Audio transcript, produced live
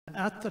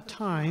at the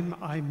time,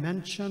 I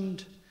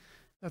mentioned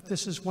that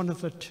this is one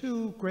of the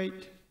two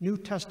great New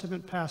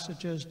Testament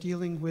passages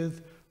dealing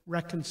with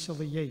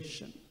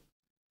reconciliation.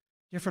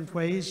 Different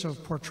ways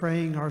of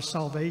portraying our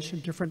salvation,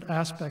 different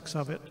aspects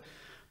of it.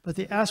 But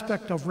the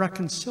aspect of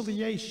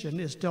reconciliation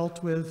is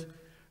dealt with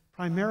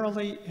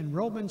primarily in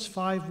Romans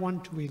 5,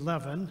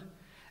 1-11,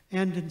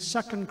 and in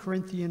 2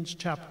 Corinthians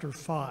chapter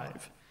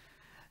 5.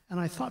 And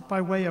I thought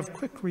by way of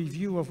quick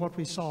review of what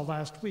we saw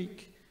last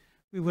week,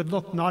 we would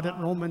look not at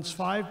Romans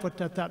 5,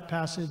 but at that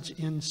passage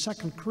in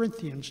 2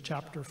 Corinthians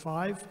chapter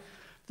 5.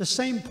 The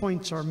same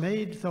points are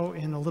made, though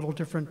in a little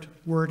different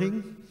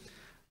wording.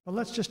 But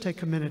let's just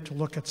take a minute to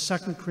look at 2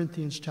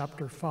 Corinthians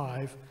chapter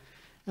 5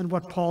 and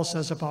what Paul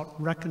says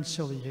about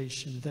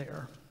reconciliation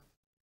there.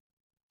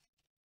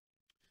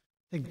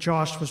 I think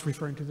Josh was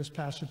referring to this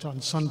passage on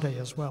Sunday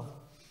as well.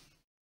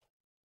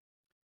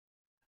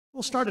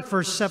 We'll start at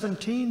verse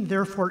 17.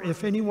 Therefore,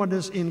 if anyone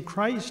is in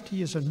Christ,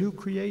 he is a new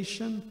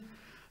creation.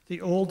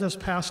 The old has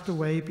passed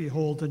away,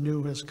 behold, the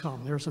new has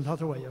come. There's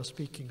another way of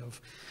speaking of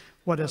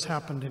what has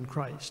happened in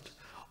Christ.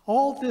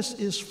 All this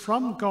is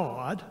from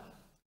God,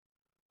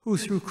 who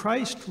through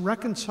Christ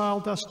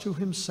reconciled us to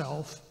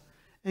himself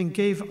and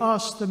gave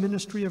us the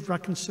ministry of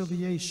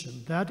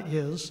reconciliation. That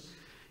is,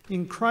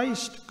 in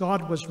Christ,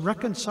 God was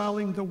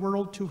reconciling the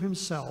world to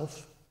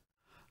himself,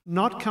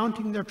 not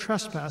counting their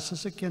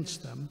trespasses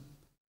against them,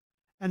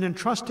 and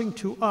entrusting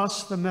to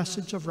us the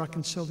message of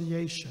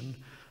reconciliation.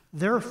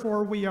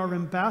 Therefore, we are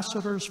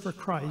ambassadors for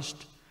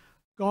Christ,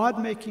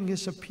 God making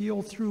his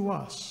appeal through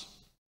us.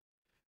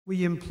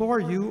 We implore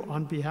you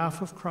on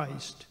behalf of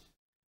Christ,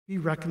 be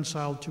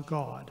reconciled to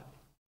God.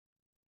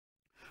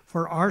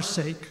 For our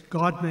sake,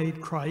 God made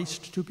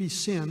Christ to be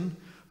sin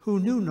who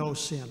knew no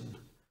sin,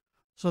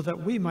 so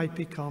that we might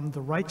become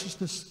the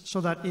righteousness, so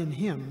that in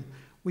him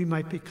we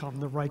might become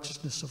the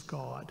righteousness of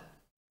God.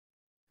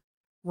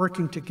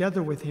 Working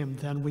together with him,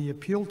 then, we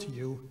appeal to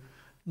you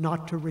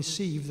not to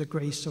receive the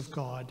grace of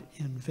God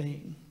in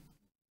vain.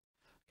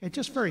 Okay,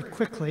 just very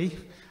quickly,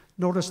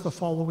 notice the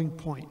following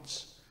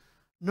points.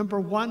 Number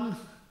one,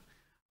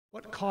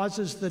 what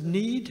causes the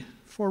need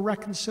for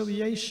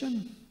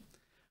reconciliation?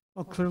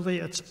 Well, clearly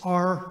it's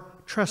our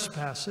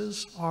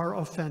trespasses, our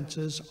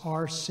offenses,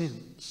 our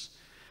sins,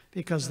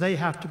 because they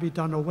have to be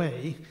done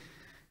away.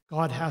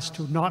 God has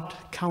to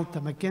not count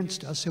them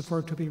against us if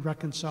we're to be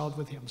reconciled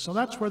with him. So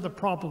that's where the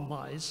problem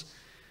lies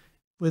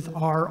with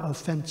our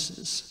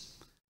offenses.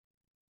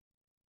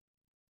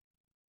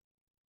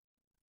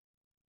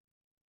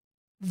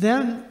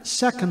 Then,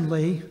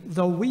 secondly,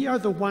 though we are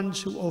the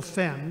ones who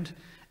offend,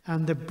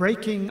 and the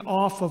breaking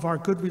off of our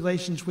good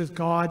relations with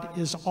God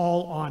is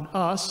all on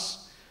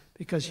us,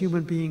 because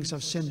human beings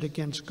have sinned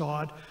against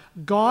God,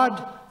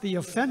 God, the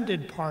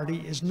offended party,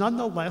 is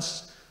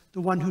nonetheless the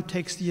one who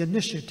takes the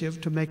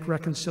initiative to make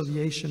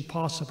reconciliation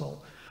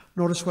possible.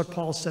 Notice what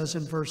Paul says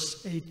in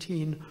verse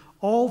 18.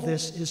 All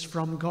this is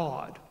from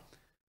God.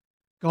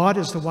 God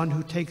is the one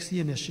who takes the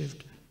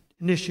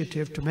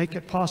initiative to make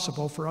it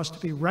possible for us to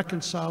be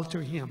reconciled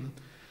to him,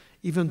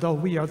 even though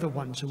we are the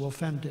ones who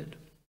offended.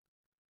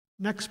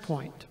 Next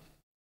point.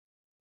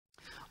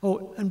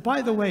 Oh, and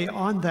by the way,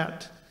 on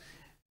that,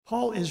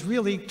 Paul is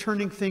really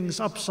turning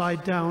things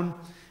upside down.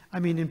 I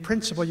mean, in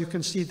principle, you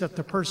can see that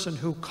the person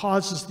who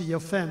causes the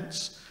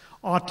offense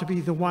ought to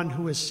be the one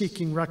who is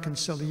seeking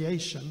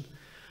reconciliation.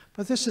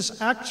 But this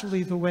is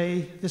actually the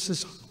way, this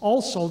is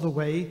also the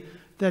way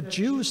that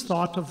Jews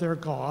thought of their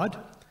God,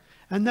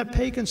 and that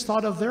pagans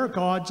thought of their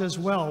gods as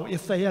well.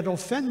 If they had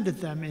offended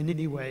them in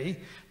any way,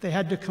 they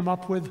had to come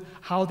up with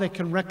how they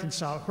can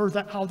reconcile, or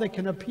how they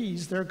can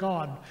appease their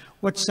God,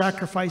 what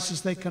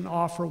sacrifices they can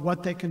offer,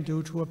 what they can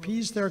do to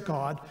appease their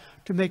God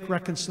to make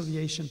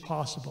reconciliation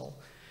possible.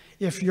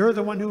 If you're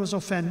the one who is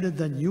offended,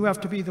 then you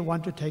have to be the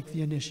one to take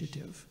the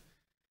initiative.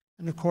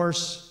 And of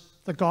course,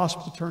 the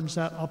gospel turns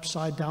that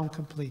upside down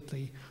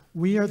completely.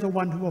 We are the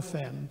one who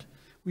offend.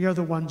 We are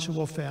the ones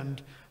who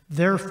offend.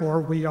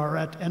 Therefore, we are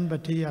at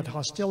enmity, at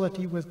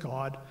hostility with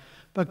God.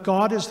 But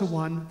God is the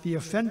one, the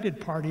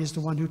offended party is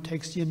the one who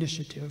takes the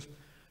initiative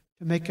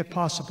to make it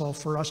possible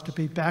for us to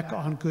be back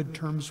on good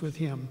terms with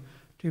him,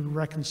 to be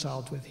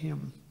reconciled with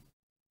him.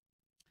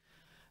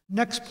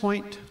 Next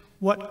point,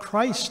 what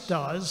Christ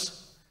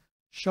does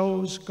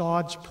shows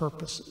God's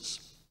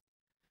purposes.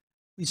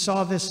 We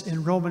saw this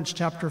in Romans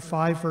chapter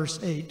 5, verse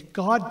 8.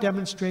 God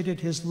demonstrated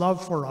his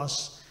love for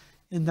us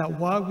in that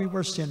while we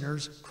were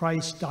sinners,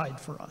 Christ died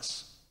for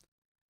us.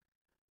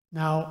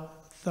 Now,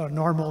 the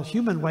normal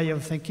human way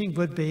of thinking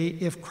would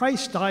be, if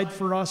Christ died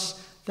for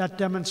us, that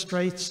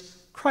demonstrates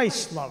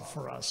Christ's love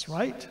for us,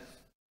 right?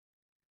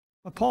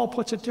 But Paul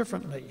puts it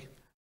differently.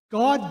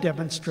 God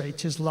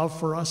demonstrates his love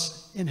for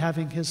us in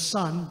having his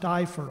Son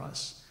die for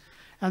us.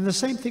 And the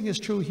same thing is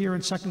true here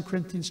in 2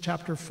 Corinthians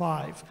chapter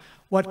 5.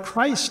 What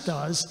Christ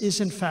does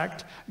is, in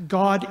fact,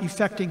 God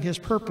effecting his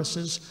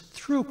purposes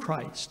through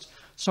Christ.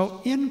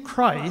 So in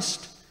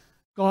Christ,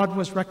 God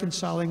was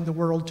reconciling the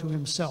world to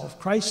himself.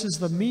 Christ is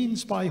the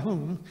means by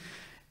whom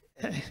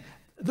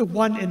the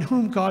one in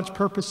whom God's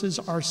purposes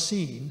are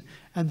seen,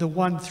 and the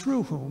one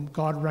through whom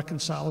God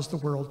reconciles the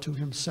world to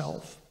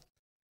himself.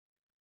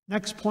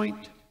 Next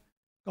point,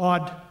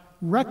 God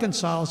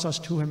reconciles us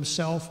to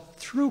himself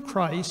through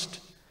Christ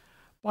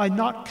by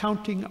not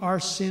counting our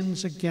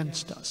sins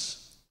against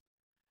us.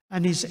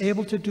 And he's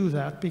able to do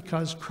that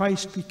because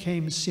Christ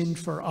became sin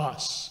for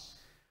us,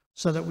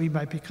 so that we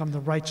might become the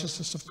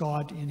righteousness of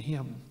God in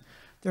him.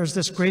 There's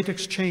this great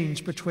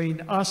exchange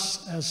between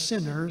us as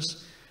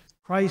sinners,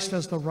 Christ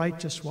as the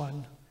righteous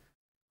one,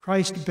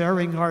 Christ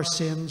bearing our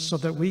sins so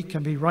that we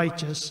can be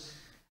righteous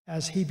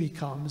as he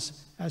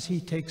becomes, as he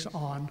takes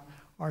on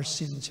our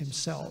sins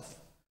himself.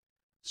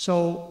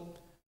 So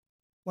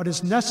what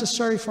is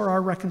necessary for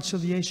our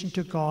reconciliation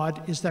to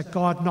God is that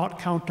God not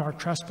count our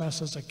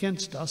trespasses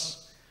against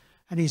us,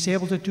 and he's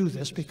able to do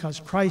this because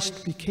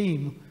Christ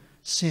became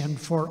sin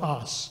for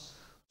us,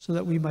 so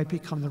that we might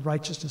become the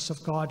righteousness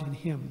of God in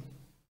him.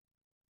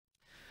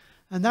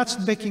 And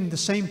that's making the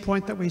same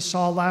point that we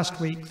saw last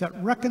week,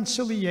 that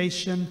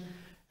reconciliation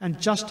and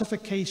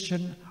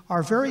justification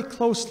are very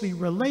closely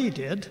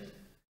related,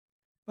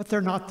 but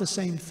they're not the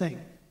same thing.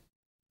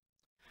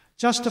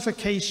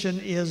 Justification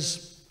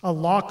is a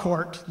law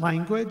court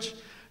language.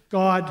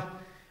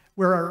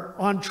 We're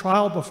on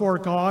trial before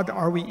God.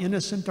 Are we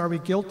innocent? Are we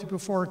guilty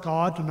before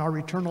God? And our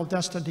eternal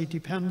destiny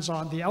depends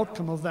on the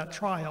outcome of that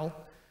trial.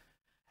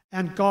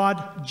 And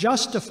God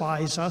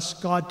justifies us.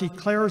 God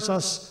declares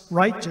us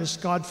righteous.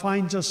 God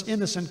finds us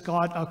innocent.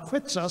 God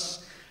acquits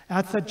us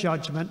at the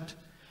judgment,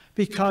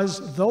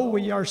 because though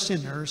we are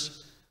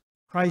sinners,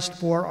 Christ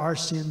bore our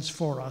sins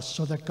for us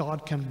so that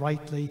God can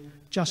rightly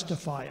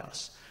justify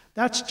us.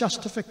 That's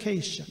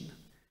justification.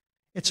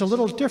 It's a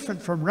little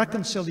different from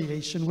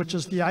reconciliation, which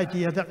is the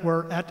idea that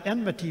we're at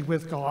enmity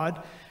with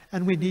God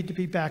and we need to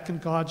be back in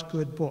God's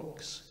good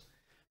books.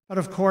 But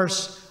of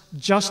course,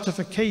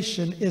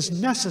 justification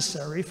is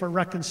necessary for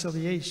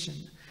reconciliation,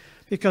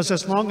 because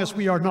as long as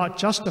we are not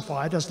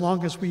justified, as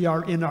long as we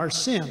are in our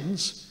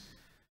sins,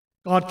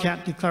 God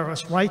can't declare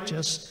us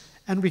righteous,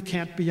 and we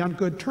can't be on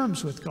good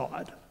terms with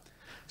God.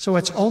 So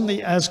it's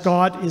only as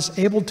God is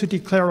able to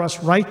declare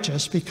us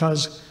righteous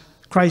because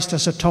Christ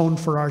has atoned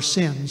for our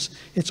sins,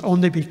 it's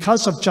only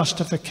because of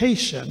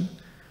justification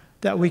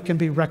that we can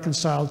be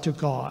reconciled to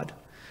God.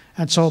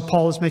 And so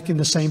Paul is making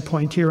the same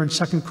point here in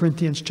 2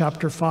 Corinthians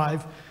chapter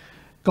 5.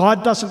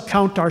 God doesn't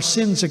count our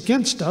sins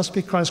against us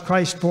because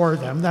Christ bore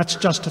them. That's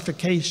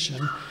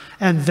justification.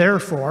 And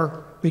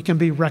therefore, we can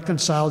be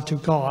reconciled to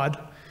God.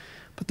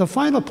 But the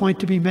final point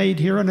to be made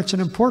here, and it's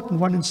an important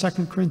one in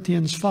 2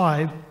 Corinthians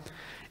 5,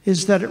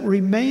 is that it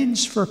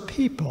remains for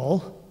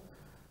people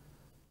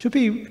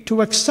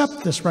to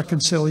accept this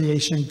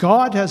reconciliation.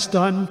 God has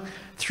done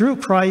through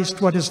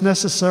Christ what is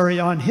necessary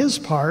on his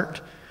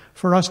part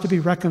for us to be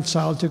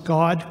reconciled to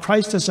God.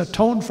 Christ has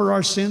atoned for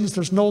our sins.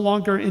 There's no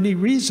longer any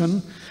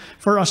reason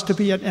for us to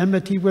be at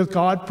enmity with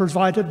God,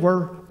 provided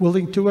we're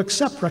willing to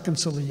accept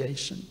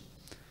reconciliation.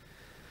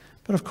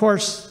 But of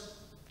course,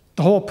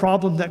 the whole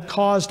problem that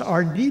caused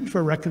our need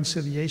for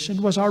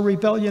reconciliation was our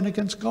rebellion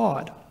against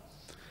God.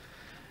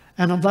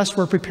 And unless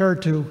we're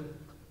prepared to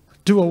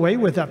do away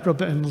with that,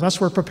 unless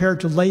we're prepared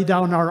to lay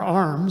down our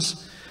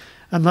arms,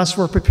 unless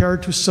we're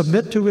prepared to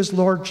submit to his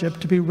lordship,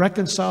 to be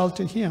reconciled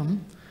to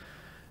him,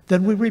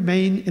 then we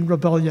remain in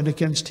rebellion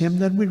against him,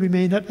 then we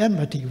remain at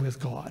enmity with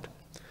God.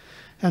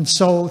 And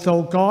so,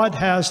 though God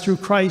has, through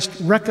Christ,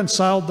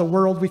 reconciled the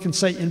world, we can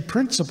say in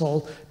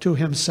principle, to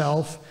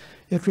himself,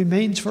 it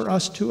remains for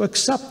us to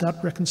accept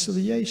that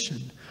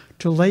reconciliation,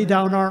 to lay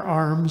down our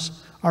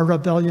arms, our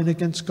rebellion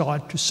against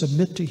God, to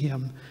submit to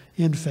him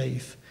in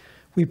faith.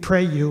 We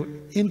pray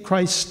you, in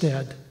Christ's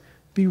stead,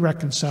 be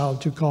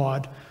reconciled to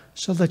God,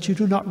 so that you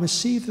do not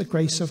receive the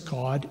grace of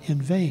God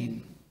in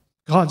vain.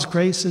 God's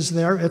grace is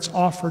there, it's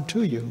offered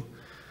to you,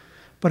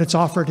 but it's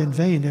offered in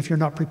vain if you're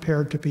not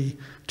prepared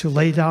to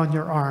lay down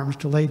your arms,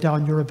 to lay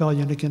down your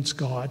rebellion against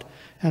God,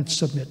 and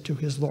submit to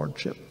his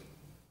lordship.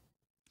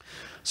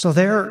 So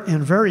there,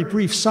 in very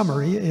brief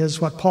summary,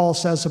 is what Paul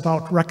says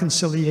about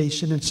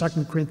reconciliation in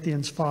 2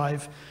 Corinthians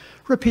 5,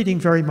 repeating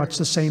very much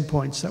the same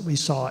points that we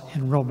saw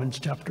in Romans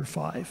chapter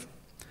 5.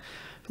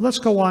 Let's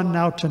go on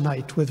now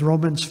tonight with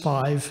Romans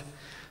 5,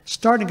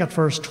 starting at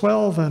verse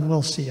 12, and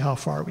we'll see how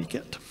far we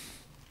get.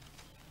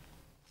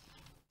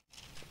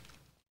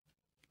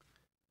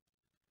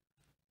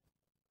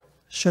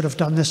 Should have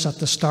done this at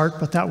the start,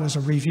 but that was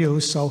a review,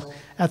 so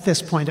at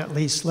this point at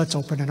least, let's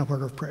open in a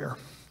word of prayer.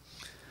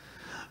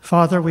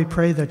 Father, we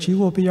pray that you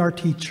will be our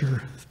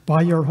teacher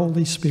by your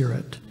Holy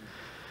Spirit,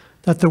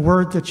 that the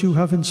word that you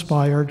have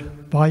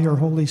inspired by your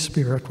Holy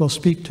Spirit will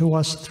speak to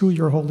us through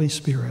your Holy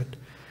Spirit,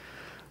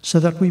 so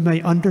that we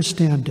may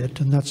understand it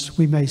and that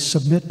we may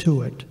submit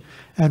to it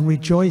and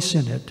rejoice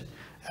in it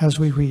as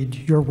we read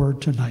your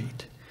word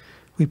tonight.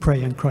 We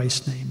pray in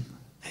Christ's name.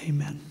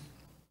 Amen.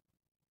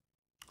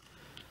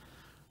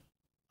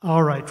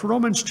 All right,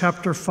 Romans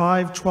chapter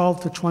 5,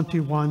 12 to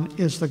 21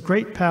 is the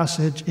great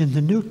passage in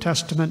the New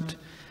Testament,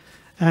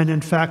 and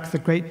in fact, the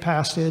great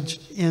passage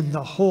in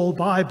the whole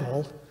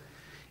Bible,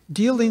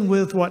 dealing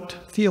with what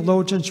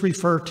theologians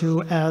refer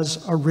to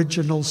as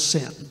original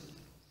sin.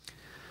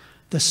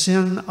 The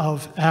sin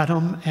of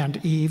Adam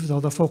and Eve, though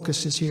the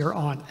focus is here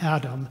on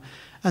Adam,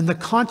 and the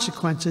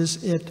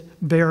consequences it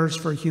bears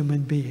for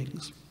human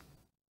beings.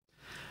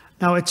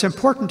 Now, it's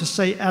important to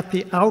say at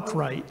the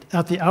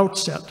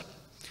outset,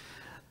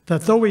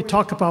 that though we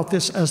talk about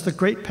this as the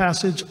great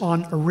passage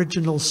on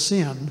original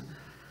sin,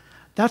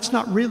 that's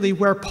not really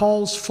where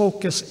Paul's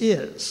focus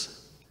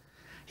is.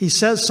 He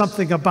says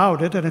something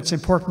about it, and it's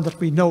important that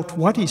we note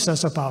what he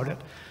says about it.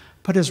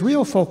 But his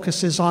real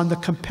focus is on the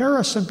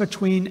comparison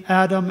between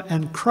Adam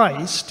and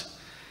Christ,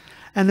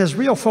 and his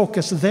real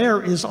focus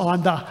there is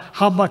on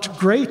how much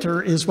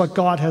greater is what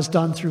God has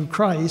done through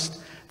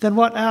Christ than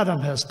what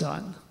Adam has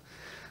done.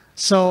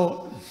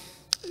 So,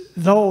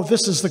 though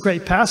this is the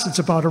great passage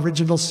about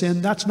original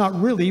sin, that's not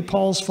really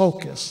Paul's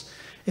focus.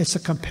 It's a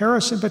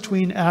comparison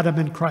between Adam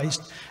and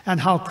Christ, and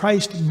how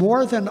Christ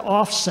more than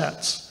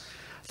offsets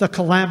the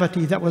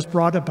calamity that was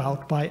brought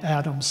about by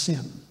Adam's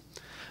sin.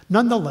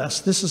 Nonetheless,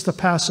 this is the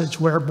passage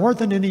where, more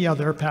than any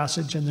other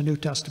passage in the New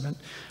Testament,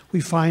 we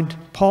find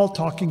Paul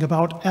talking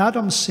about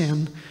Adam's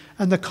sin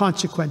and the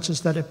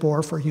consequences that it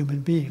bore for human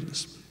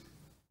beings.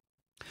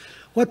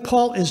 What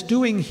Paul is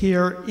doing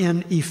here,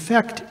 in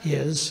effect,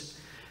 is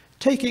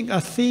taking a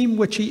theme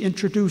which he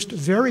introduced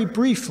very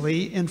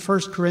briefly in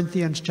 1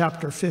 Corinthians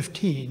chapter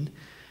 15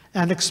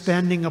 and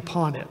expanding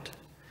upon it.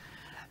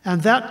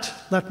 And that,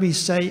 let me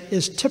say,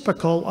 is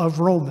typical of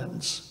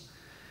Romans.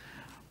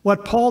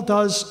 What Paul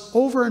does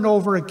over and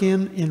over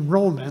again in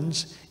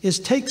Romans is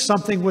take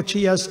something which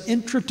he has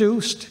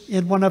introduced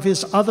in one of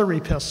his other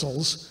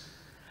epistles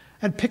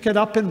and pick it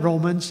up in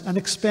Romans and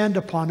expand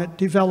upon it,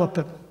 develop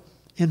it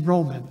in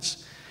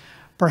Romans.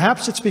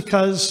 Perhaps it's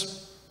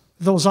because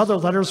those other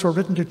letters were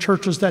written to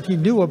churches that he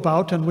knew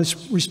about and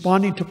was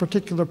responding to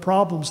particular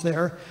problems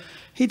there.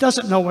 He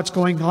doesn't know what's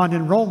going on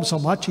in Rome so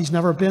much. He's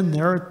never been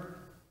there.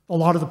 A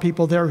lot of the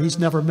people there he's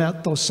never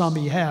met, though some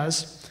he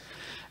has.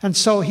 And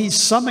so he's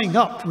summing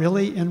up,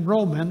 really, in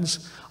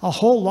Romans, a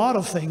whole lot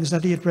of things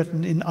that he had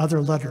written in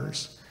other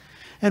letters.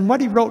 And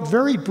what he wrote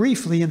very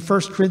briefly in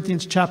 1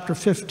 Corinthians chapter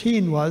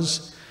 15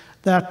 was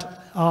that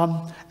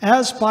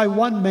as by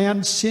one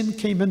man sin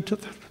came into...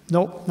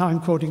 No, now I'm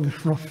quoting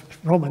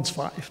Romans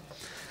 5.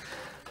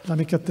 Let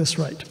me get this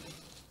right.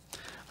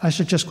 I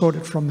should just quote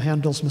it from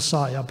Handel's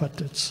Messiah, but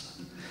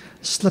it's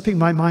slipping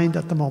my mind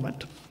at the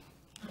moment.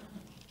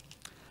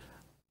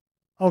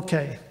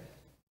 Okay.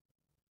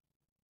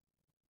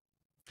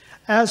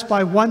 As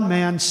by one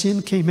man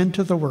sin came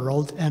into the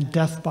world, and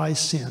death by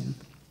sin.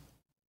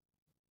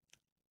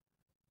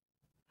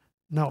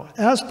 No,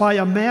 as by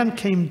a man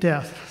came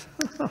death.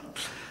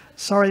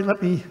 Sorry,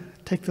 let me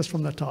take this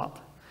from the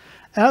top.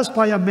 As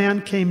by a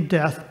man came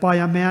death, by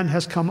a man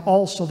has come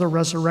also the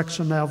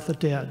resurrection of the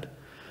dead.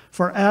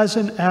 For as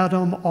in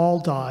Adam all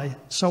die,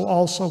 so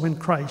also in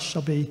Christ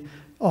shall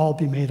all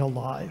be made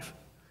alive.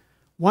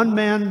 One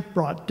man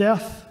brought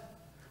death,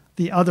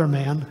 the other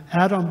man,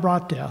 Adam,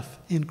 brought death.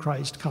 In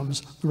Christ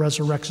comes the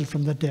resurrection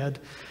from the dead.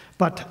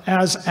 But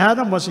as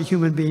Adam was a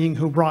human being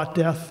who brought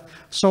death,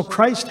 so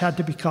Christ had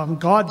to become,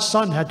 God's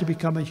Son had to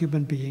become a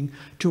human being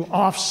to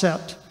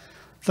offset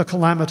the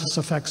calamitous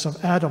effects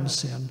of Adam's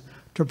sin,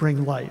 to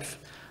bring life.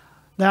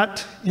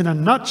 That, in a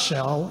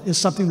nutshell, is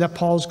something that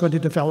Paul's going to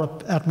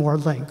develop at more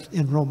length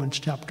in Romans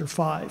chapter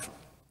 5.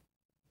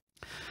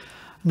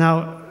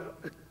 Now,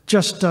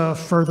 just a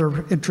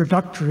further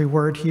introductory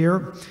word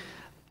here.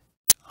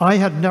 I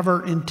had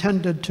never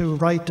intended to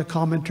write a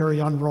commentary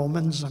on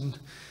Romans, and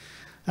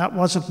that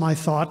wasn't my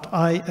thought.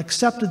 I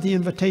accepted the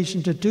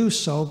invitation to do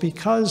so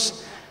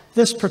because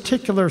this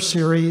particular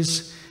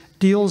series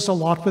deals a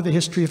lot with the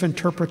history of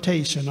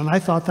interpretation, and I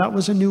thought that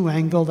was a new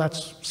angle,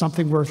 that's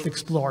something worth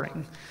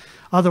exploring.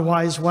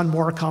 Otherwise, one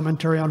more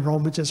commentary on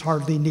Romans is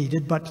hardly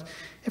needed, but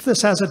if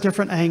this has a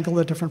different angle,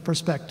 a different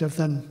perspective,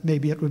 then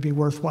maybe it would be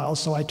worthwhile,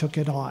 so I took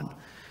it on.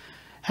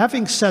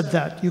 Having said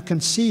that, you can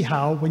see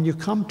how, when you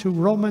come to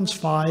Romans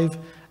 5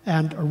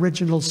 and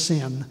original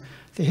sin,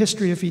 the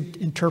history of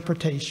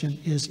interpretation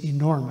is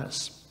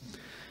enormous.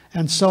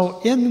 And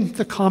so in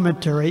the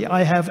commentary,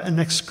 I have an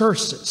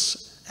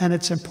excursus, and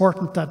it's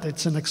important that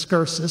it's an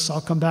excursus,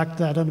 I'll come back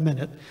to that in a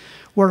minute,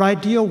 where I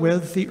deal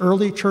with the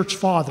early church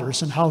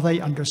fathers and how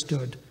they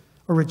understood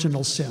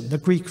original sin, the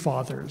Greek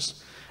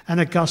fathers, and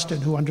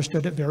Augustine, who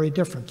understood it very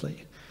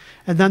differently.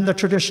 And then the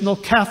traditional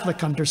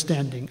Catholic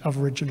understanding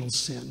of original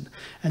sin.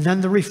 And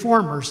then the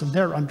Reformers and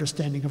their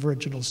understanding of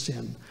original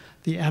sin.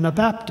 The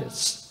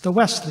Anabaptists, the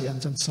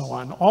Wesleyans, and so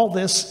on. All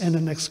this in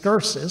an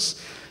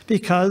excursus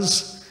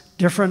because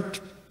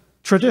different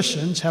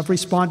traditions have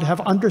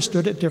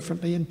understood it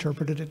differently,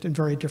 interpreted it in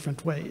very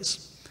different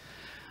ways.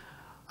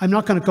 I'm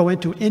not going to go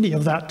into any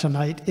of that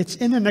tonight. It's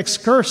in an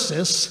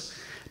excursus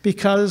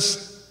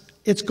because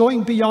it's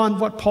going beyond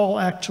what Paul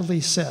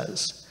actually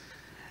says.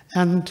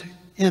 And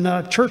in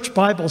a church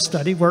Bible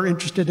study, we're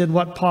interested in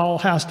what Paul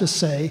has to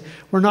say.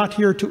 We're not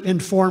here to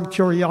inform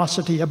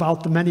curiosity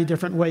about the many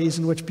different ways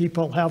in which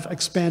people have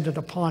expanded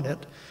upon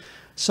it.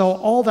 So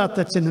all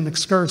that's in an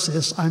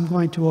excursus I'm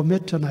going to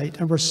omit tonight,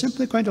 and we're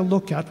simply going to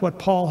look at what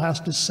Paul has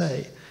to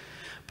say.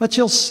 But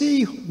you'll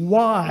see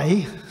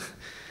why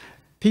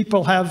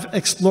people have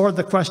explored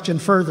the question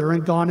further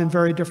and gone in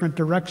very different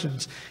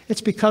directions. It's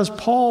because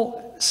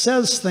Paul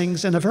says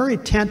things in a very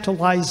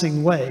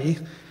tantalizing way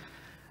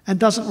and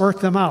doesn't work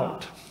them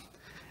out.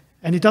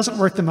 And he doesn't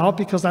work them out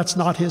because that's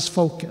not his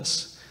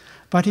focus.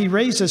 But he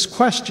raises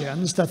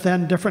questions that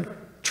then different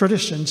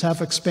traditions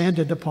have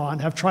expanded upon,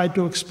 have tried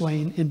to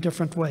explain in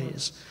different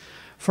ways.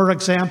 For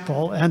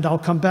example, and I'll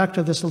come back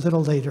to this a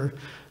little later,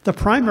 the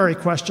primary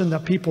question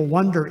that people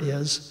wonder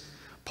is,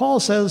 Paul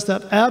says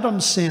that Adam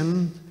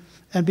sinned,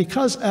 and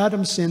because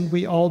Adam sinned,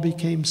 we all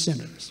became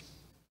sinners.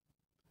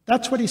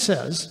 That's what he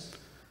says,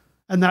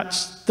 and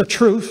that's the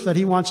truth that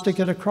he wants to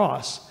get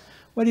across.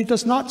 What he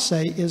does not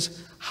say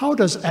is, how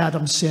does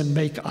Adam's sin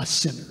make us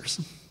sinners?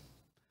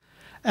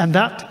 And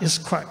that is,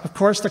 of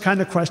course, the kind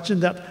of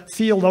question that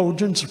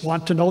theologians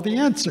want to know the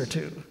answer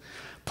to.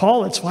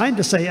 Paul, it's fine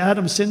to say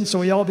Adam sinned, so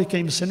we all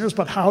became sinners,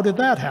 but how did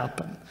that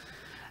happen?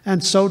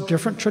 And so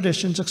different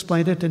traditions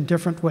explain it in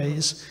different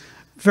ways.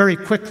 Very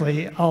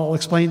quickly,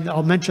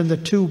 I'll mention the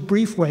two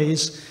brief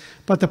ways,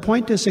 but the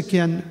point is,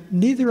 again,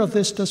 neither of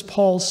this does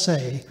Paul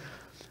say.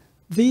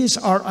 These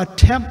are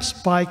attempts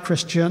by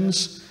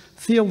Christians,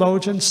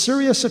 theologians,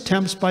 serious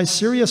attempts by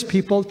serious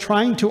people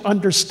trying to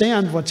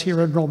understand what's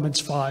here in Romans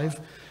 5,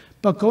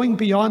 but going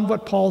beyond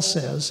what Paul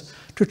says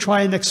to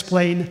try and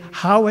explain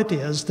how it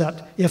is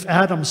that if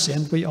Adam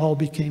sinned, we all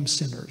became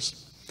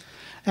sinners.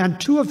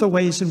 And two of the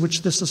ways in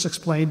which this is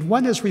explained,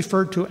 one is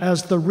referred to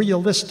as the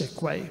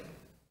realistic way.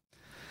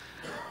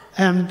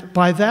 And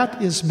by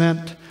that is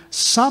meant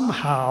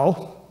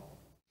somehow,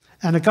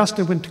 and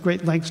Augustine went to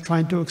great lengths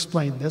trying to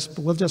explain this,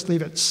 but we'll just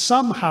leave it,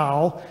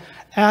 somehow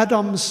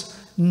Adam's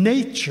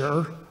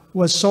nature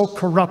was so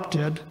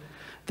corrupted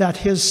that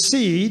his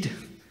seed,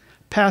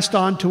 passed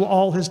on to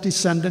all his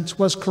descendants,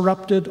 was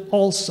corrupted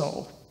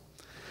also.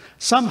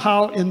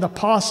 Somehow in the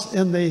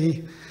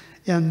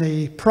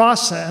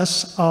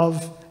process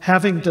of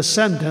having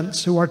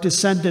descendants who are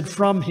descended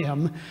from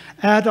him,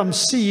 Adam's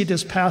seed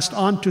is passed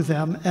on to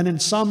them, and in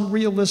some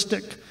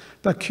realistic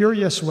but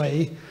curious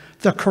way,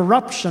 the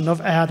corruption of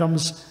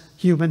Adam's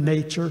human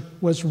nature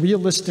was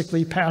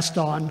realistically passed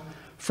on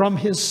from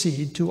his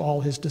seed to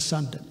all his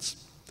descendants.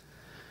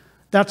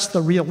 That's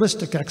the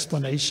realistic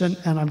explanation,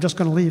 and I'm just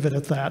going to leave it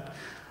at that.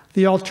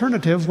 The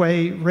alternative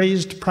way,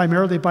 raised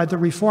primarily by the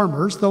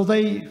reformers, though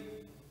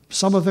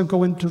some of them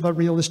go into the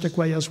realistic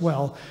way as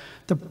well,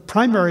 the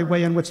primary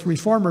way in which the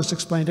reformers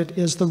explained it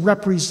is the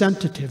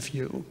representative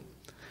view.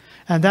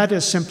 And that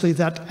is simply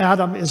that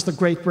Adam is the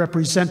great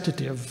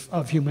representative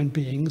of human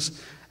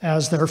beings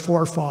as their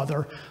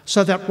forefather,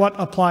 so that what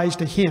applies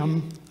to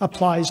him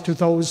applies to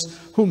those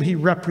whom he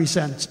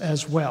represents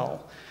as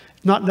well.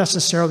 Not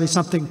necessarily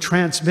something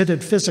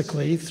transmitted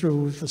physically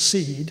through the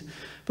seed,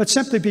 but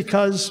simply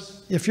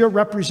because if you're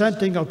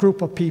representing a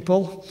group of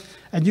people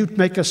and you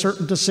make a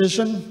certain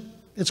decision,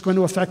 it's going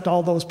to affect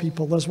all those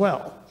people as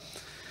well.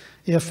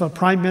 If a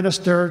prime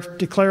minister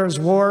declares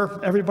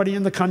war, everybody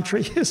in the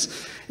country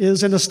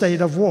is in a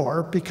state of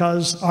war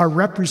because our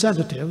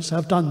representatives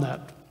have done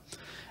that.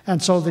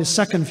 And so the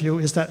second view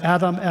is that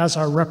Adam, as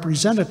our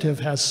representative,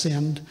 has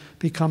sinned,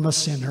 become a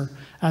sinner,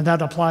 and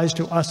that applies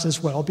to us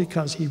as well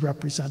because he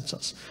represents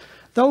us.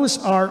 Those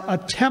are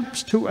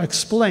attempts to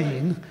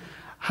explain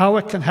how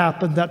it can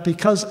happen that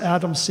because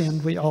Adam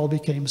sinned, we all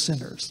became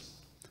sinners.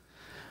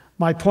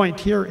 My point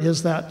here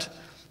is that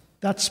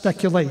that's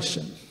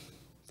speculation.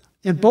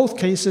 In both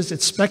cases,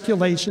 it's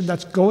speculation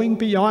that's going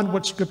beyond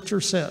what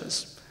Scripture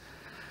says.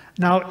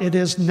 Now, it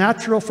is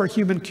natural for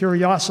human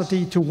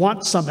curiosity to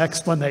want some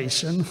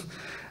explanation,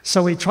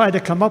 so we try to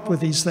come up with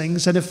these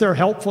things, and if they're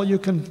helpful, you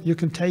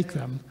can take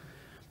them.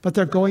 But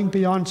they're going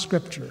beyond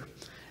Scripture.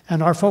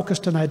 And our focus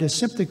tonight is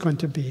simply going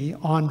to be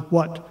on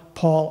what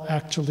Paul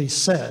actually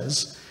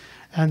says,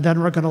 and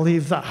then we're going to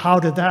leave the how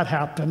did that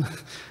happen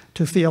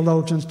to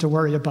theologians to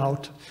worry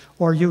about,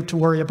 or you to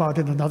worry about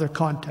in another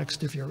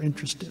context if you're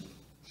interested.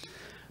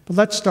 But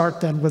let's start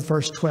then with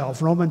verse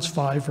 12, Romans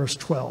 5, verse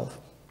 12.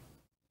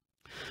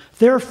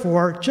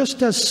 Therefore,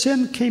 just as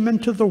sin came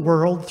into the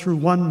world through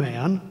one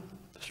man,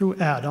 through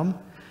Adam,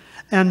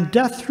 and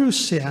death through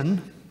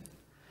sin,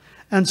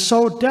 and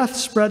so death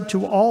spread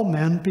to all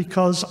men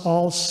because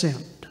all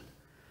sinned.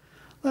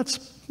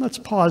 Let's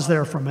pause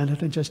there for a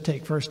minute and just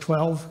take verse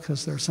 12,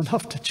 because there's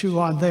enough to chew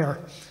on there.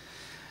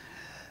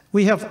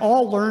 We have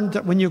all learned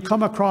that when you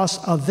come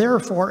across a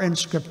therefore in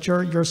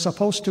Scripture, you're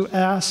supposed to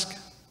ask,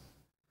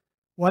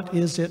 what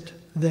is it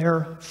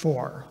there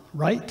for,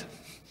 right?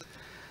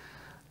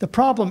 The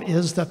problem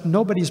is that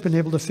nobody's been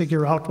able to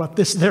figure out what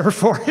this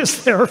therefore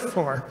is there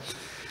for.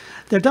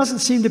 There doesn't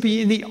seem to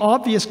be any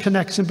obvious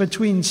connection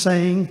between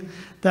saying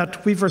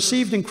that we've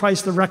received in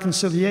Christ the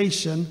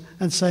reconciliation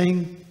and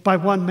saying by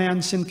one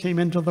man sin came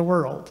into the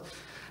world.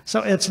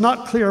 So it's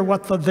not clear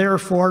what the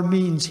therefore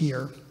means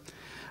here.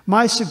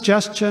 My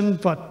suggestion,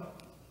 but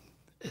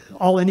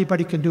all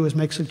anybody can do is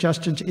make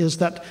suggestions, is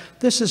that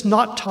this is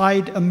not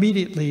tied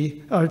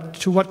immediately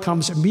to what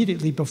comes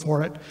immediately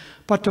before it,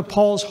 but to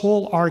Paul's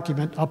whole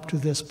argument up to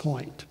this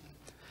point.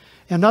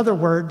 In other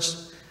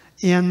words,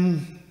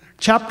 in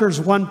chapters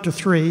 1 to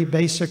 3,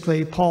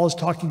 basically, Paul is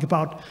talking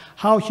about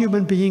how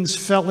human beings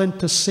fell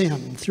into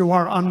sin through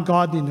our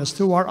ungodliness,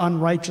 through our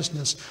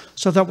unrighteousness,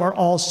 so that we're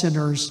all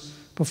sinners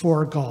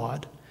before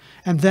God.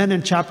 And then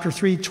in chapter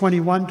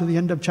 3:21 to the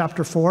end of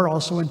chapter 4,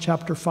 also in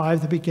chapter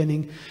 5, the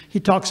beginning, he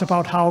talks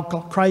about how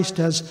Christ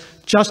has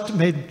just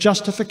made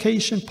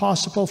justification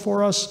possible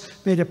for us,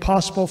 made it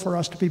possible for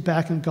us to be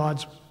back in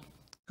God's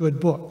good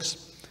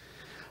books.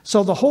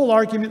 So the whole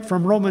argument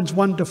from Romans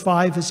 1 to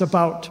 5 is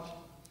about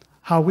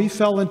how we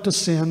fell into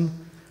sin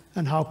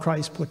and how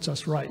Christ puts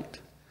us right.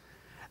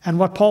 And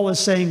what Paul is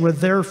saying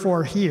with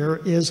therefore here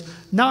is,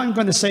 now I'm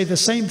going to say the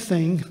same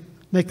thing,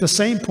 make the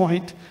same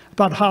point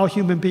about how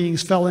human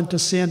beings fell into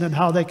sin and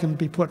how they can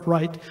be put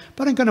right,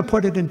 but I'm going to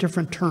put it in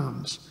different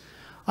terms.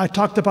 I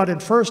talked about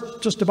it first,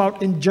 just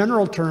about in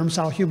general terms,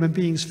 how human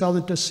beings fell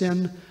into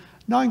sin.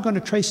 Now I'm going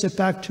to trace it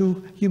back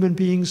to human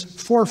beings'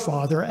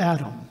 forefather,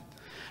 Adam.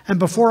 And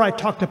before I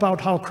talked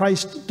about how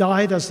Christ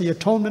died as the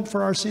atonement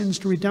for our sins,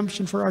 to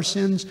redemption for our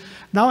sins,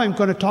 now I'm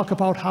going to talk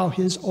about how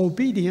his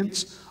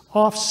obedience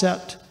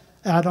offset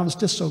Adam's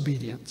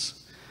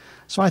disobedience.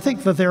 So I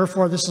think that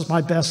therefore, this is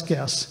my best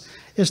guess,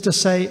 is to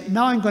say,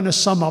 now I'm going to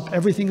sum up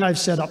everything I've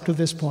said up to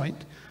this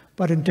point,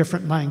 but in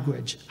different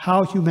language.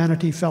 How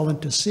humanity fell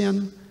into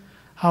sin,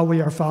 how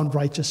we are found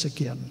righteous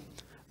again.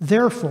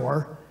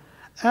 Therefore,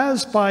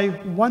 as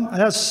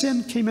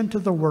sin came into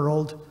the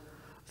world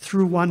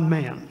through one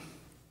man.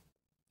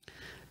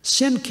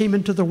 Sin came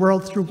into the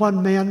world through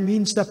one man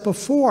means that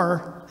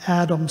before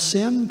Adam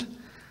sinned,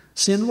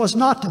 sin was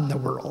not in the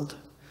world.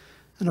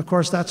 And of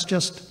course, that's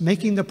just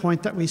making the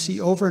point that we see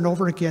over and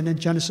over again in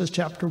Genesis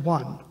chapter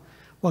 1.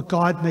 What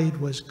God made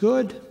was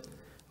good.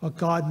 What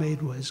God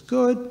made was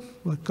good.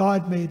 What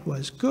God made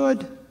was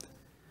good.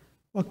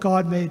 What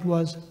God made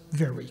was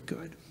very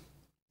good.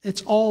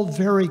 It's all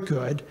very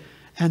good.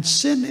 And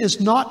sin is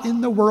not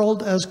in the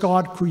world as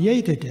God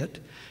created it.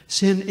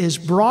 Sin is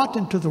brought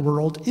into the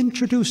world,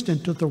 introduced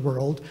into the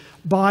world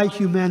by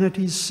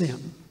humanity's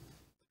sin.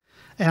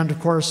 And of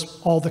course,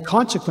 all the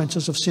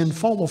consequences of sin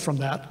follow from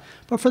that.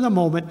 But for the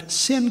moment,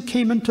 sin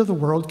came into the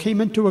world, came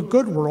into a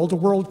good world, a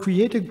world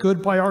created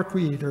good by our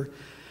Creator,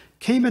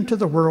 came into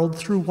the world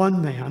through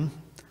one man,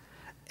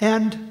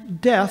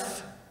 and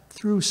death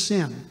through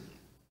sin.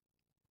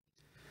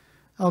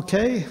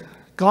 Okay,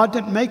 God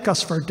didn't make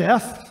us for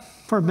death.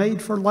 We're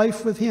made for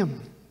life with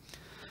him.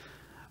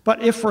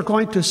 But if we're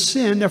going to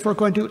sin, if we're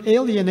going to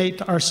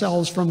alienate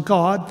ourselves from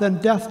God, then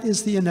death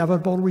is the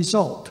inevitable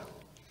result.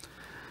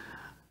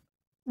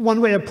 One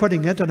way of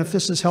putting it, and if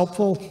this is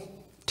helpful,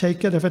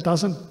 take it. If it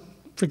doesn't,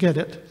 forget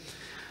it,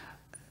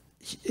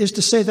 is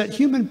to say that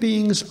human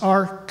beings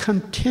are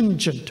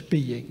contingent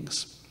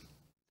beings.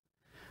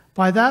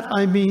 By that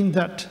I mean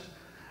that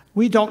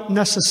we don't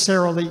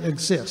necessarily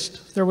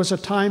exist. There was a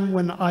time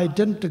when I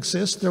didn't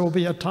exist. There will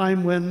be a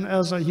time when,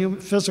 as a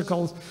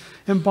physical,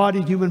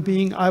 embodied human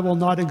being, I will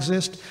not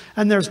exist.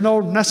 And there's no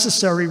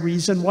necessary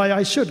reason why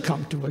I should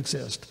come to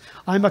exist.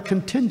 I'm a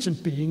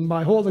contingent being.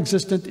 My whole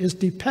existence is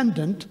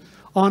dependent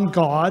on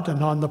God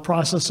and on the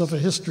process of a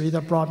history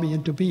that brought me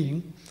into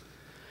being.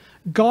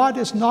 God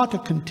is not a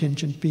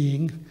contingent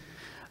being.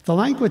 The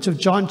language of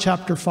John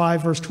chapter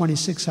 5, verse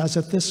 26 has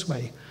it this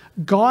way.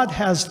 God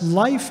has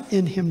life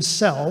in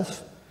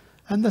himself,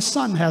 and the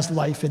Son has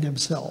life in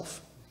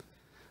himself.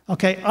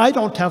 Okay, I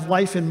don't have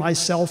life in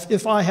myself.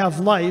 If I have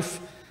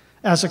life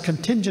as a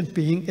contingent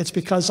being, it's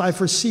because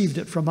I've received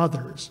it from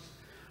others.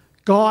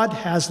 God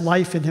has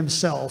life in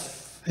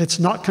himself. It's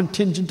not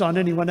contingent on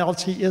anyone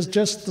else. He is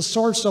just the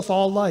source of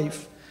all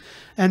life.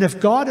 And if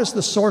God is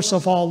the source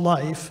of all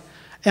life,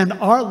 and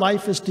our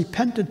life is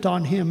dependent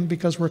on him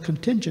because we're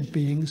contingent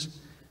beings,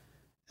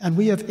 and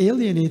we have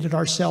alienated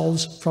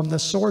ourselves from the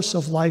source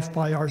of life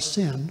by our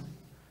sin,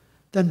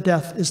 then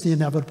death is the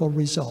inevitable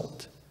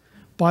result.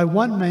 By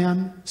one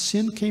man,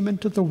 sin came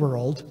into the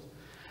world,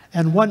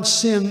 and once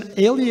sin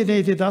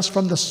alienated us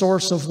from the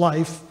source of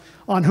life,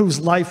 on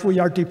whose life we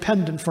are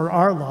dependent for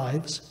our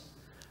lives,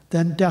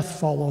 then death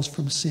follows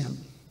from sin.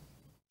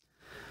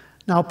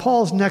 Now,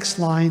 Paul's next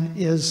line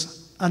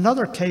is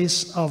another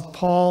case of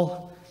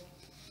Paul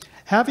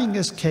having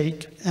his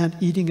cake and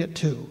eating it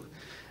too,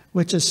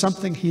 which is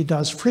something he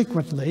does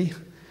frequently.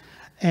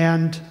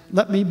 And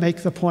let me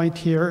make the point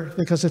here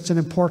because it's an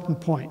important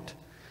point.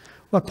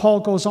 What Paul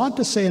goes on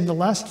to say in the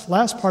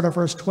last part of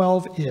verse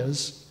 12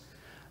 is,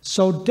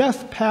 so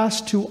death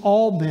passed to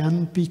all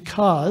men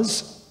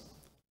because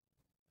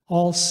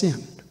all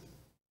sinned.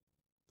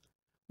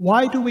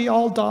 Why do we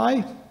all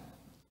die?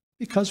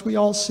 Because we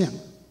all sin.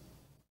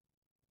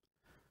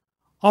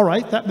 All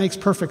right, that makes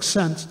perfect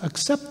sense,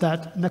 except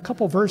that in a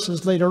couple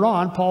verses later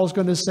on, Paul's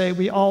going to say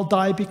we all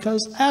die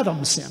because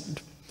Adam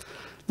sinned.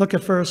 Look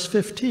at verse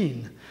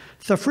 15.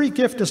 The free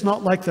gift is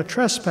not like the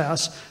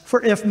trespass,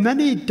 for if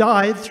many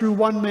died through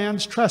one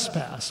man's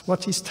trespass.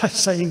 What's he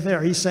saying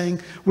there? He's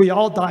saying we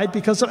all died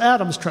because of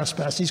Adam's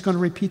trespass. He's going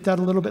to repeat that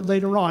a little bit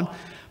later on.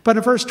 But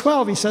in verse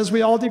 12, he says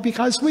we all did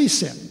because we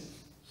sinned.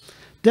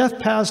 Death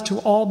passed to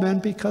all men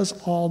because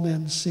all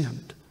men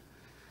sinned.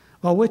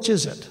 Well, which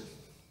is it?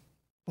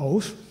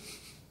 Both.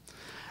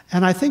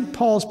 And I think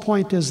Paul's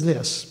point is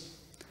this.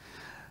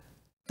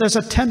 There's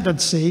a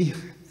tendency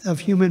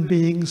of human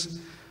beings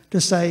to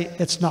say,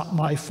 it's not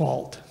my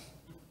fault,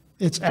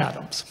 it's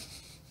Adam's.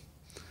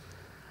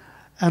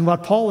 And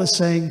what Paul is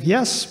saying,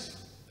 yes,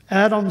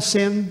 Adam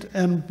sinned,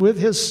 and with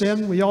his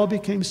sin, we all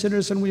became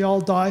sinners and we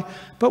all die,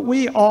 but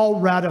we all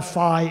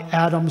ratify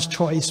Adam's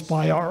choice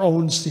by our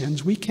own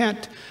sins. We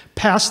can't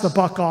pass the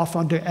buck off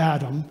onto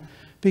Adam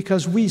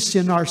because we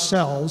sin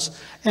ourselves,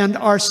 and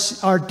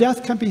our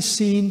death can be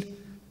seen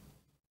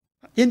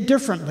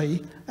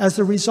indifferently as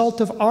the result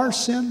of our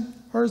sin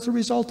or as the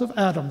result of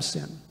Adam's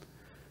sin.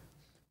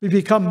 We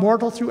become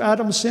mortal through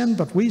Adam's sin,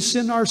 but we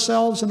sin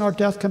ourselves, and our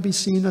death can be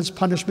seen as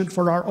punishment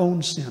for our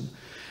own sin.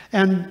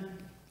 And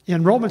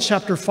in Romans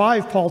chapter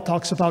 5, Paul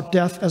talks about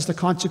death as the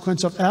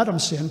consequence of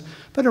Adam's sin,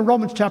 but in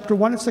Romans chapter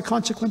 1, it's the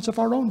consequence of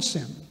our own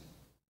sin.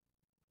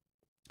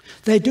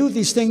 They do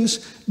these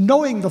things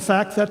knowing the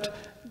fact that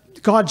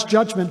God's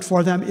judgment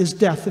for them is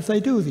death if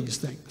they do these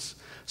things.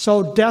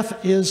 So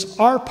death is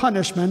our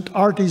punishment,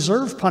 our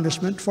deserved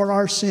punishment for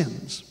our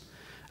sins.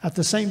 At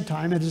the same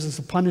time, it is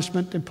a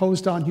punishment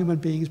imposed on human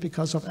beings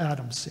because of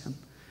Adam's sin.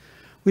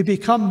 We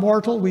become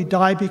mortal, we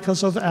die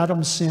because of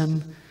Adam's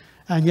sin,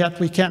 and yet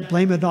we can't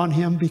blame it on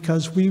him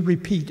because we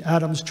repeat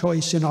Adam's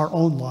choice in our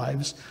own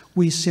lives.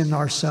 We sin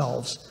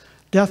ourselves.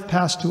 Death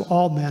passed to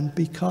all men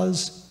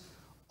because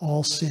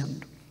all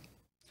sinned.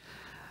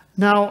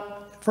 Now,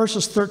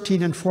 verses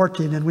 13 and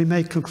 14, and we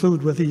may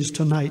conclude with these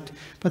tonight,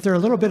 but they're a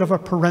little bit of a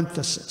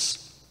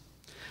parenthesis.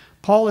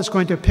 Paul is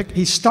going to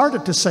he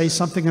started to say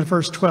something in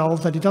verse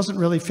 12 that he doesn't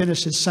really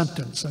finish his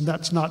sentence, and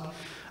that's not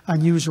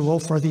unusual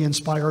for the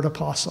inspired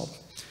apostle.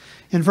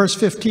 In verse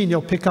 15,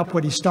 he'll pick up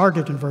what he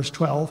started in verse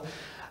 12,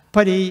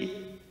 but he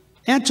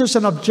answers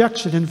an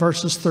objection in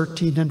verses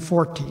 13 and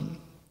 14.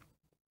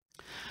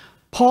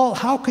 Paul,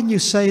 how can you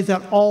say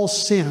that all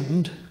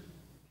sinned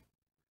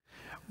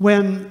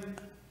when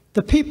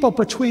the people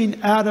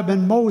between Adam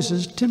and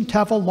Moses didn't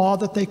have a law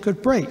that they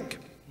could break?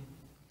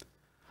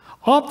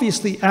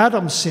 Obviously,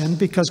 Adam sinned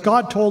because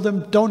God told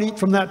him, don't eat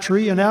from that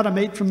tree, and Adam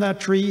ate from that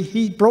tree.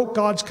 He broke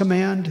God's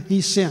command. He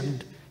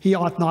sinned. He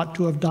ought not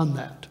to have done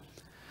that.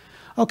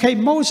 Okay,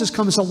 Moses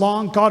comes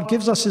along. God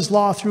gives us his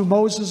law through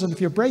Moses, and if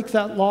you break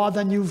that law,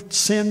 then you've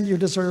sinned. You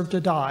deserve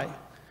to die.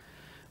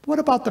 What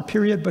about the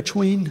period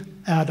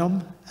between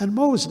Adam and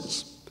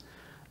Moses?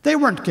 They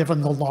weren't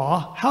given the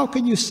law. How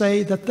can you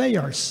say that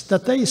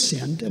they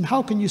sinned, and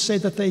how can you say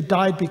that they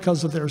died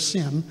because of their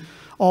sin?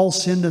 All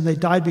sinned and they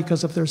died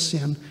because of their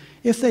sin,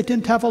 if they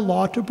didn't have a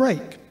law to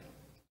break.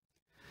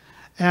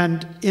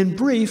 And in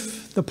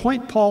brief, the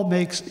point Paul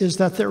makes is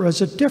that there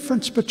is a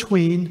difference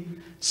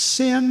between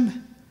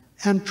sin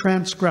and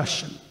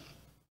transgression.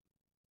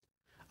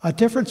 A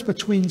difference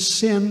between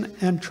sin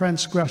and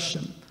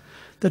transgression.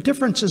 The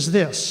difference is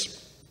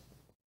this.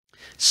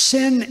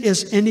 Sin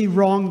is any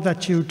wrong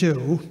that you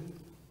do.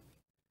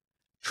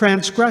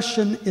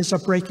 Transgression is a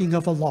breaking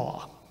of a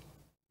law.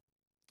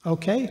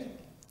 Okay?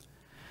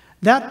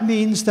 That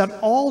means that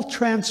all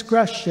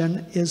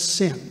transgression is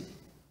sin,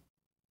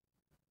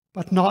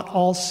 but not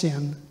all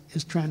sin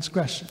is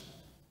transgression.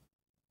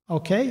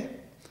 Okay?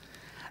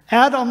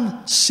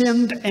 Adam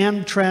sinned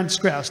and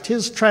transgressed.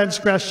 His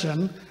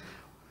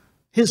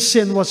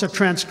sin was a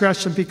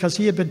transgression because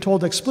he had been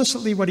told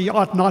explicitly what he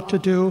ought not to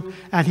do,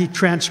 and he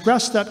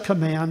transgressed that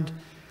command,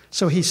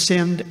 so he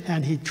sinned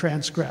and he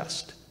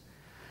transgressed.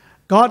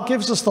 God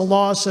gives us the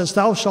law, says,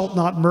 thou shalt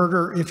not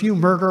murder. If you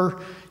murder,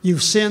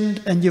 you've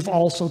sinned and you've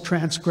also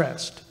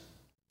transgressed.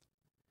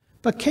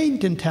 But Cain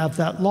didn't have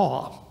that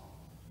law.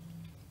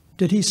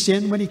 Did he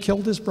sin when he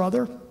killed his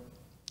brother?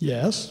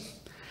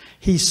 Yes.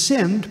 He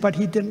sinned, but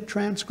he didn't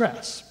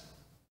transgress.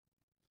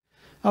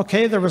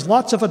 Okay, there was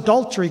lots of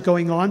adultery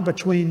going on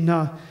between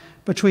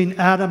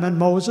Adam and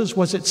Moses.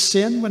 Was it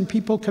sin when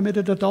people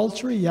committed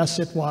adultery? Yes,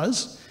 it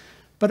was.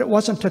 But it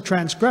wasn't a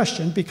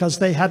transgression because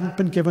they hadn't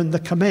been given the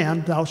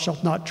command, thou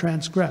shalt not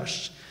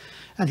transgress.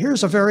 And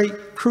here's a very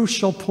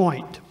crucial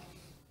point.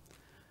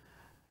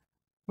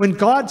 When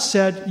God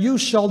said, you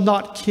shall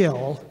not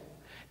kill,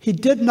 he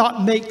did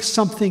not make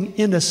something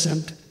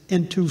innocent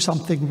into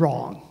something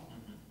wrong.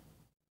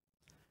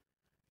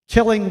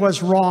 Killing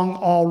was wrong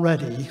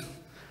already.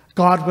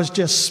 God was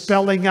just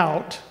spelling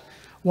out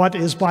what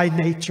is by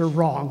nature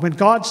wrong. When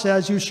God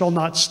says you shall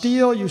not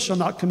steal, you shall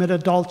not commit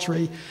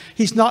adultery,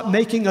 he's not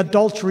making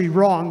adultery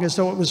wrong as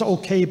though it was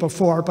okay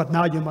before, but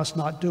now you must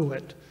not do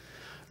it.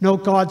 No,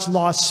 God's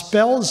law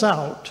spells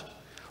out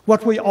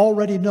what we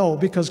already know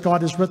because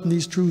God has written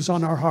these truths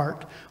on our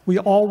heart. We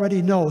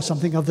already know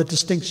something of the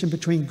distinction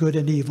between good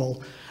and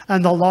evil,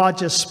 and the law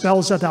just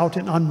spells it out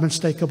in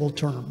unmistakable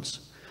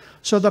terms.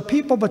 So the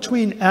people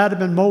between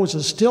Adam and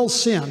Moses still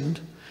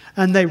sinned,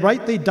 And they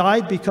rightly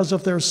died because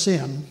of their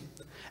sin,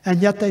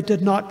 and yet they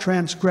did not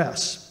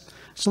transgress.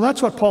 So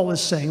that's what Paul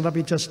is saying. Let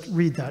me just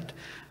read that.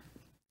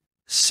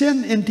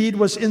 Sin indeed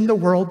was in the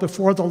world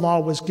before the law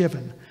was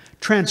given.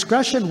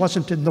 Transgression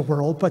wasn't in the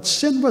world, but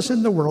sin was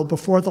in the world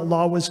before the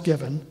law was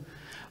given.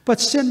 But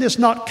sin is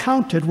not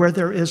counted where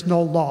there is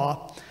no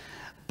law.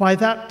 By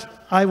that,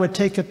 I would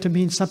take it to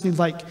mean something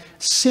like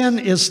sin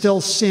is still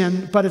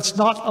sin, but it's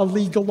not a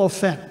legal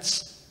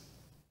offense.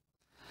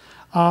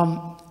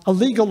 A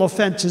legal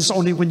offense is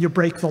only when you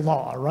break the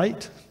law,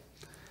 right?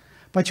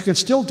 But you can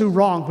still do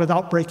wrong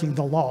without breaking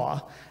the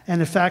law.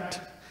 And in fact,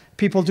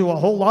 people do a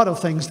whole lot of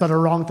things that are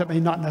wrong that may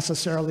not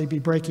necessarily be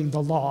breaking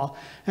the law.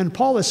 And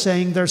Paul is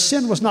saying their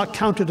sin was not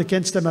counted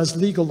against them as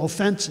legal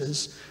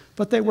offenses,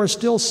 but they were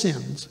still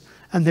sins,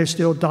 and they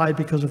still died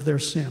because of their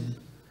sin.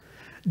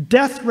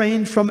 Death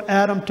reigned from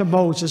Adam to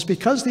Moses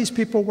because these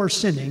people were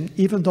sinning,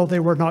 even though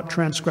they were not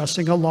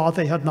transgressing a law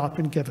they had not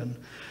been given.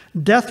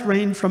 Death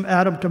reigned from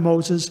Adam to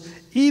Moses,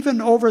 even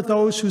over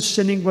those whose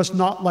sinning was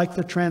not like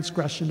the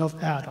transgression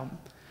of Adam.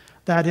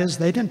 That is,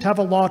 they didn't have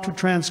a law to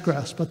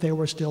transgress, but they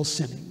were still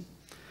sinning.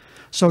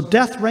 So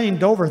death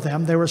reigned over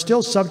them. They were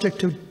still subject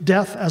to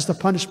death as the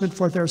punishment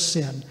for their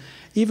sin,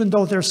 even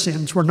though their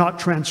sins were not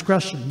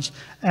transgressions,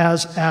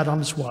 as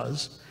Adam's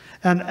was.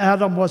 And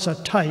Adam was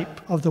a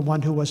type of the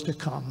one who was to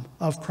come,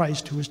 of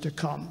Christ who is to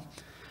come.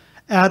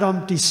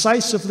 Adam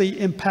decisively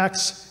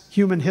impacts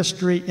human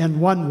history in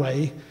one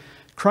way.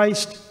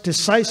 Christ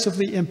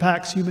decisively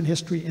impacts human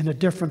history in a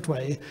different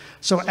way.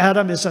 So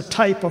Adam is a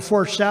type, a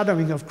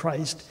foreshadowing of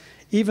Christ,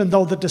 even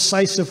though the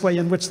decisive way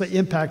in which they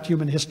impact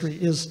human history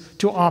is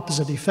to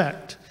opposite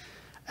effect.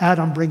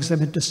 Adam brings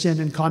them into sin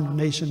and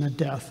condemnation and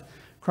death.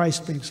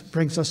 Christ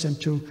brings us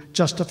into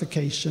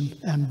justification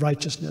and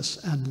righteousness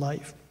and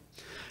life.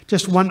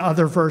 Just one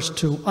other verse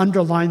to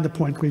underline the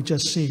point we've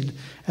just seen,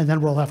 and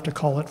then we'll have to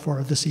call it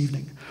for this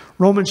evening.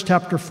 Romans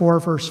chapter 4,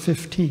 verse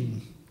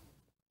 15.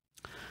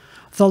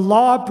 The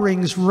law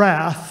brings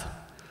wrath,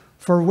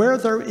 for where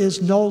there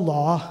is no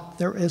law,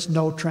 there is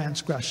no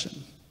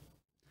transgression.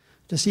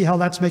 To see how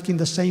that's making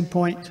the same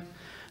point?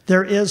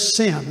 There is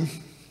sin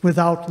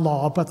without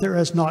law, but there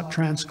is not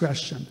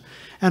transgression.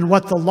 And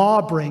what the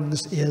law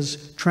brings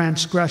is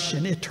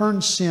transgression. It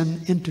turns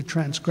sin into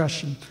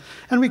transgression.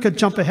 And we could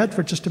jump ahead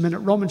for just a minute.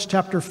 Romans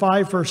chapter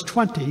 5, verse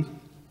 20.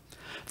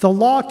 The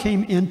law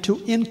came in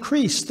to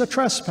increase the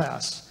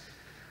trespass.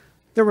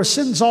 There were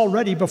sins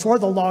already before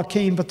the law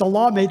came, but the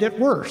law made it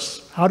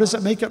worse. How does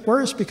it make it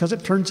worse? Because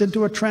it turns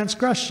into a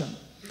transgression.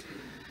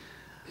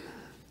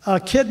 A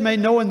kid may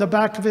know in the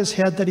back of his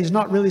head that he's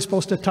not really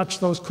supposed to touch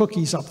those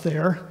cookies up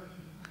there,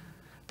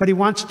 but he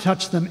wants to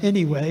touch them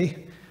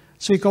anyway,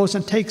 so he goes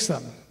and takes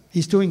them.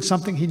 He's doing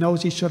something he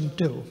knows he shouldn't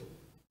do.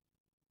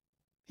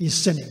 He's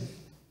sinning.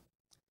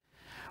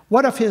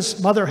 What if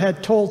his mother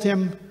had told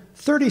him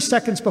 30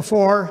 seconds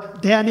before,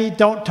 Danny,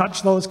 don't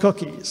touch those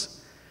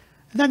cookies?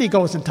 And then he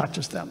goes and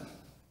touches them.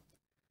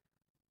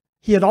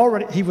 He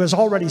was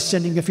already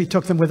sinning if he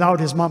took them without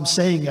his mom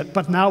saying it,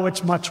 but now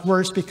it's much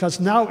worse because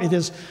now it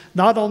is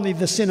not only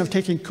the sin of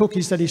taking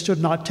cookies that he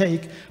should not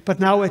take, but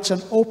now it's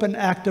an open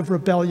act of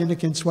rebellion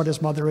against what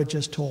his mother had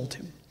just told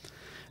him.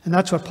 And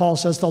that's what Paul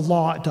says the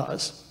law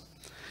does.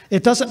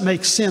 It doesn't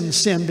make sin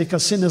sin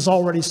because sin is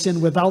already sin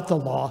without the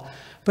law,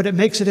 but it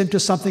makes it into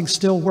something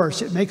still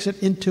worse. It makes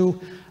it into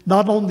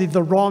not only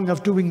the wrong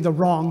of doing the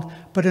wrong,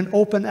 but an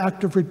open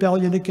act of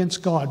rebellion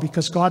against God,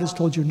 because God has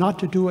told you not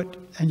to do it,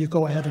 and you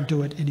go ahead and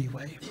do it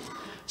anyway.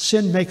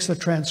 Sin makes the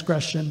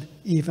transgression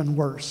even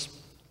worse.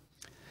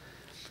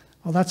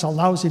 Well, that's a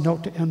lousy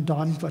note to end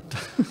on,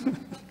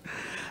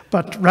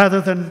 but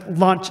rather than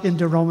launch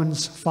into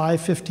Romans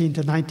 5:15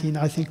 to 19,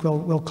 I think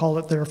we'll call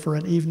it there for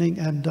an evening,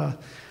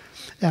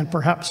 and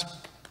perhaps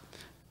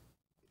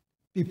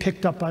be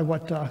picked up by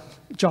what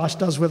Josh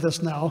does with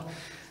us now.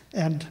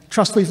 And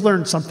trust we've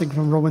learned something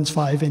from Romans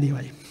 5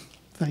 anyway.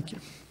 Thank you.